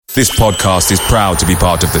This podcast is proud to be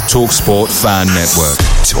part of the TalkSport Fan Network.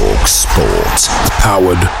 TalkSport.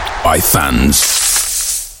 Powered by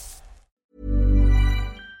fans.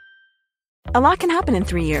 A lot can happen in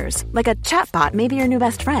 3 years. Like a chatbot may be your new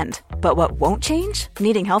best friend. But what won't change?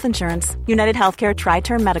 Needing health insurance. United Healthcare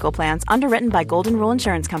Tri-Term Medical Plans, underwritten by Golden Rule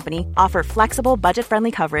Insurance Company, offer flexible,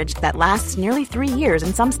 budget-friendly coverage that lasts nearly 3 years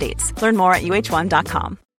in some states. Learn more at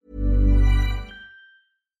uh1.com.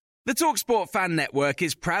 The TalkSport Fan Network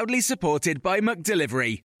is proudly supported by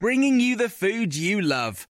McDelivery, bringing you the food you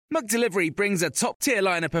love. McDelivery brings a top-tier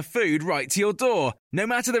lineup of food right to your door. No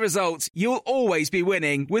matter the result, you'll always be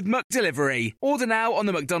winning with McDelivery. Order now on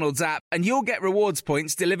the McDonald's app and you'll get rewards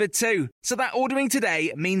points delivered too. So that ordering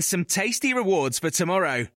today means some tasty rewards for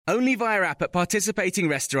tomorrow. Only via app at participating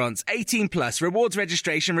restaurants. 18 plus. Rewards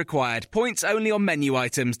registration required. Points only on menu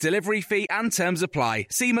items. Delivery fee and terms apply.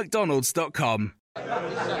 See mcdonalds.com.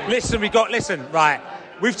 Right.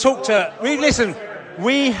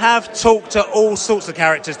 We have talked to all sorts of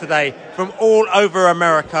characters today from all over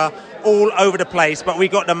America, all over the place, but we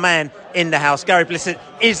got the man in the house. Gary Blissett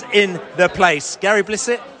is in the place. Gary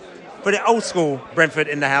Blissett, for the old school Brentford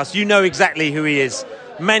in the house, you know exactly who he is.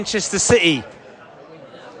 Manchester City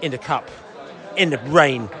in the cup, in the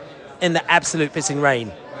rain, in the absolute pissing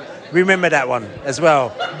rain. Remember that one as well.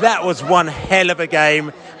 That was one hell of a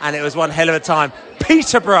game, and it was one hell of a time.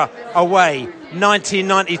 Peterborough away,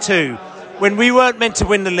 1992, when we weren't meant to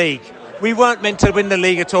win the league. We weren't meant to win the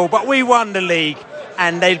league at all, but we won the league,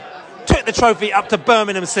 and they took the trophy up to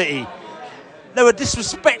Birmingham City. They were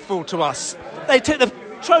disrespectful to us. They took the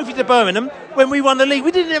trophy to Birmingham when we won the league.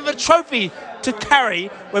 We didn't have a trophy to carry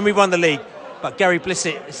when we won the league. But Gary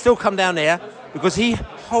Blissett has still come down there because he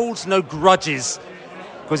holds no grudges,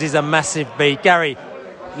 because he's a massive beat. Gary,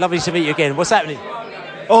 lovely to meet you again. What's happening?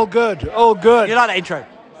 All good, all good. You like that intro?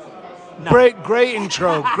 No. Great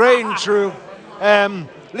intro, great intro.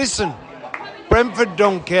 Listen, Brentford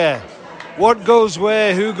don't care. What goes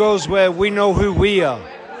where, who goes where, we know who we are.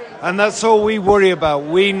 And that's all we worry about.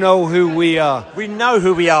 We know who we are. We know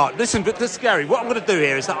who we are. Listen, but this, Gary, what I'm going to do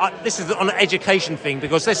here is that this is on an education thing,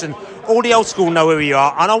 because, listen, all the old school know who we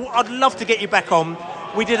are, and I'd love to get you back on.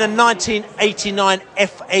 We did a 1989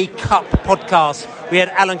 FA Cup podcast. We had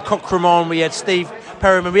Alan Cochrane on, we had Steve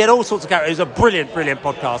Perryman, we had all sorts of characters. It was a brilliant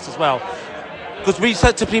podcast as well. Because we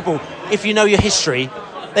said to people, if you know your history,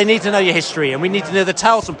 they need to know your history, and we need to know the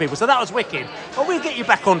tales from people. So that was wicked. But we'll get you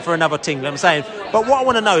back on for another thing, I'm saying. But what I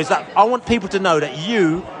want to know is that I want people to know that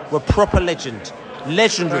you were proper legend.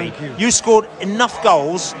 Legendary. Thank you. You scored enough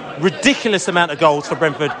goals, ridiculous amount of goals for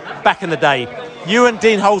Brentford back in the day. You and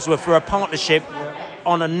Dean Holdsworth were a partnership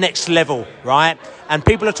on a next level, right? And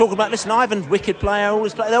people are talking about, listen, Ivan's wicked player,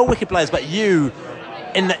 they're all wicked players, but you,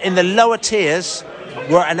 in the lower tiers,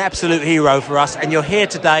 were an absolute hero for us, and you're here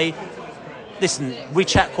today. Listen, we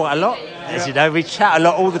chat quite a lot, as you know, we chat a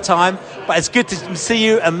lot all the time, but it's good to see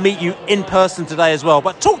you and meet you in person today as well.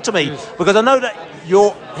 But talk to me, because I know that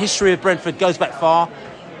your history of Brentford goes back far.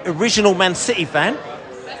 Original Man City fan,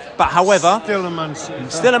 but however... Still a Man City fan.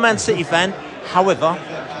 Still a Man City fan, however,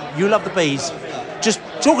 you love the Bees. Just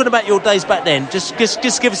talking about your days back then, just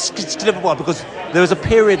give us a little while, because there was a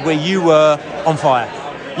period where you were on fire.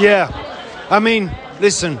 Yeah, I mean,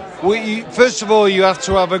 listen, first of all, you have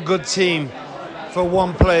to have a good team for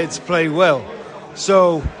one player to play well.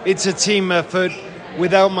 So it's a team effort.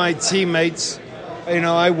 Without my teammates,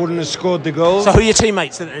 I wouldn't have scored the goals. So who are your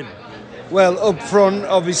teammates? Well, up front,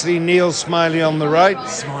 obviously Neil Smiley on the right.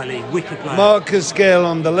 Smiley, wicked player. Marcus Gale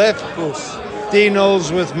on the left. Of course. Dean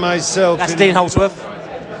Holdsworth, myself. That's Dean Holdsworth.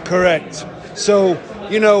 Correct. So,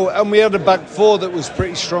 and we had a back four that was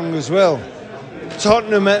pretty strong as well.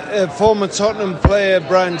 Tottenham, former Tottenham player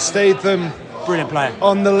Brian Statham. Brilliant player.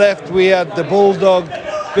 On the left, we had the Bulldog,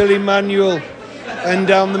 Billy Manuel, and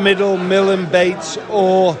down the middle, Millen Bates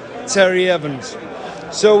or Terry Evans.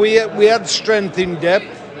 So we had strength in depth.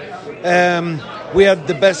 We had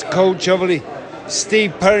the best coach, obviously,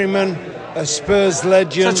 Steve Perryman, a Spurs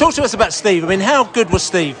legend. So talk to us about Steve. I mean, how good was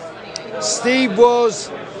Steve? Steve was,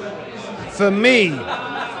 for me,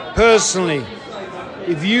 personally,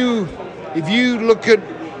 if you look at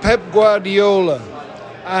Pep Guardiola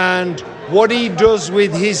and what he does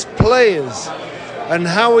with his players and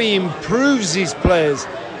how he improves his players,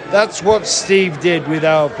 that's what Steve did with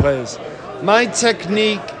our players. My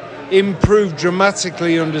technique improved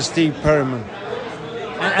dramatically under Steve Perryman.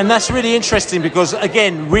 And that's really interesting, because,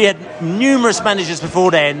 again, we had numerous managers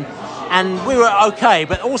before then, and we were okay.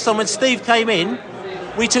 But also, when Steve came in,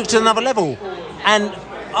 we took to another level. And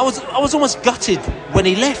I was almost gutted when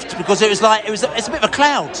he left, because it's a bit of a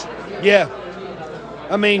cloud. Yeah.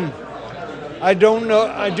 I mean, I don't know.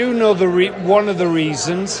 I do know one of the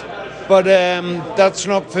reasons, but that's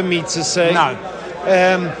not for me to say. No.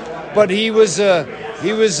 But he was a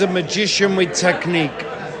magician with technique,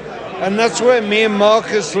 and that's where me and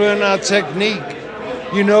Marcus learn our technique.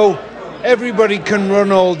 You know, everybody can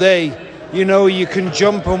run all day. You know, you can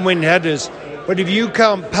jump and win headers, but if you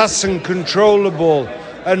can't pass and control the ball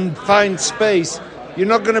and find space, you're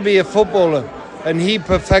not going to be a footballer. And he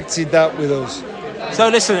perfected that with us. So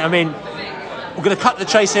listen, I mean, we're going to cut the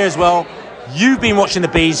chase here as well. You've been watching the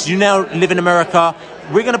Bees. You now live in America.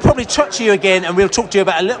 We're going to probably touch you again, and we'll talk to you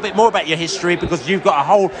about a little bit more about your history, because you've got a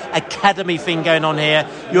whole academy thing going on here.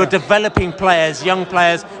 You're developing players, young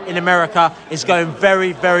players in America. It's going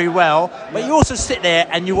very, very well. But you also sit there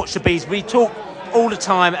and you watch the Bees. We talk all the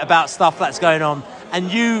time about stuff that's going on,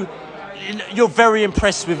 and you're very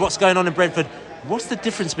impressed with what's going on in Brentford. What's the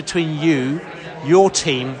difference between you, your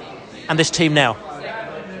team, and this team now?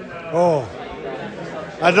 Oh,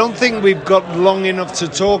 I don't think we've got long enough to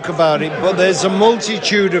talk about it, but there's a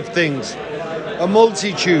multitude of things. A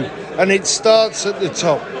multitude. And it starts at the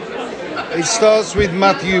top. It starts with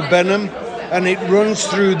Matthew Benham, and it runs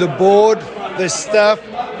through the board, the staff.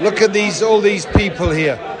 Look at all these people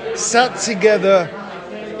here, sat together,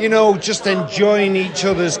 you know, just enjoying each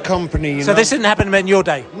other's company. You know? This didn't happen in your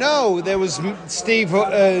day? No, there was Steve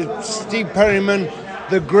Perryman,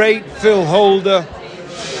 the great Phil Holder,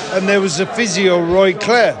 and there was a physio, Roy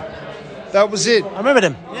Clare. That was it. I remember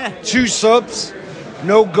them, yeah. 2 subs,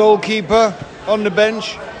 no goalkeeper on the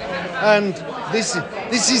bench, and this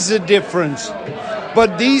is the difference.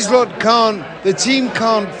 But these lot the team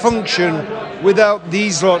can't function without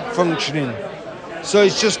these lot functioning. So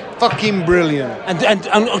it's just fucking brilliant.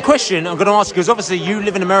 And a question I'm going to ask you, because obviously you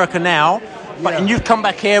live in America now, and you've come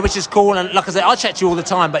back here, which is cool. And like I said, I chat to you all the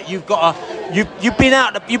time, but you've been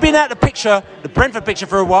out the picture, the Brentford picture,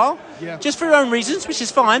 for a while, just for your own reasons, which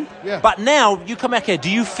is fine. Yeah. But now you come back here.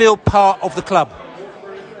 Do you feel part of the club?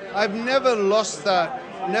 I've never lost that.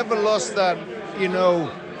 You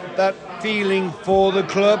know, that feeling for the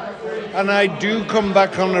club, and I do come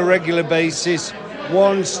back on a regular basis.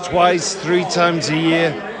 Once, twice, 3 times a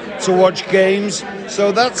year to watch games.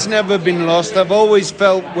 So that's never been lost. I've always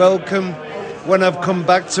felt welcome when I've come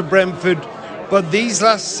back to Brentford. But these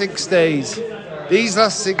last 6 days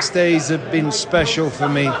have been special for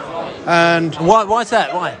me. And why is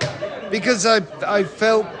that? Why? Because I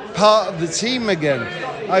felt part of the team again.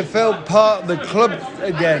 I felt part of the club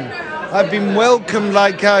again. I've been welcomed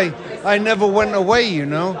like I never went away, you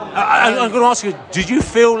know. I'm going to ask you, did you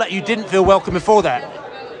feel that you didn't feel welcome before that?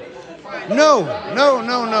 No.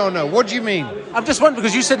 What do you mean? I'm just wondering,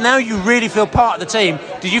 because you said now you really feel part of the team.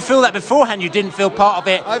 Did you feel that beforehand you didn't feel part of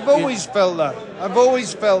it? I've always felt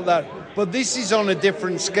that. But this is on a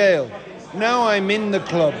different scale. Now I'm in the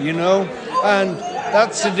club, you know, and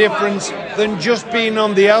that's the difference than just being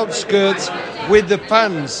on the outskirts with the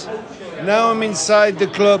fans. Now I'm inside the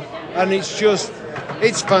club, and it's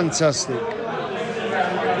fantastic.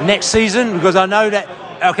 Next season, because I know that,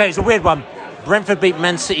 okay, it's a weird one. Brentford beat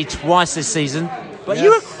Man City twice this season, but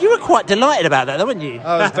yes. you were quite delighted about that, weren't you?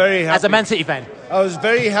 I was very happy. As a Man City fan. I was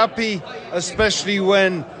very happy, especially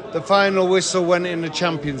when the final whistle went in the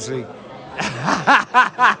Champions League.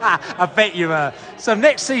 I bet you were. So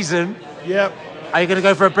next season, yep. Are you going to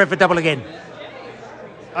go for a Brentford double again?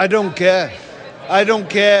 I don't care.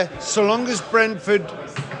 So long as Brentford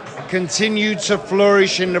continue to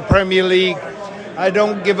flourish in the Premier League, I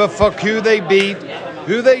don't give a fuck who they beat,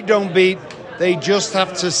 who they don't beat. They just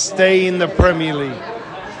have to stay in the Premier League.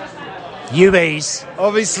 UBs.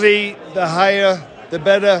 Obviously, the higher, the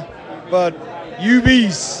better, but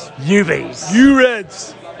UBs. You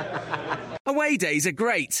Reds. Away days are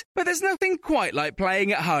great, but there's nothing quite like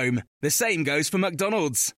playing at home. The same goes for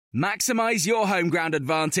McDonald's. Maximise your home ground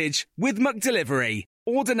advantage with McDelivery.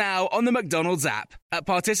 Order now on the McDonald's app. At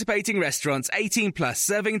participating restaurants, 18 plus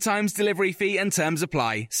serving times, delivery fee and terms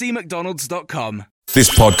apply. See mcdonalds.com. This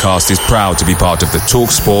podcast is proud to be part of the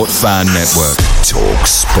TalkSport Fan Network.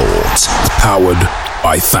 TalkSport. Powered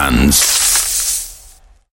by fans.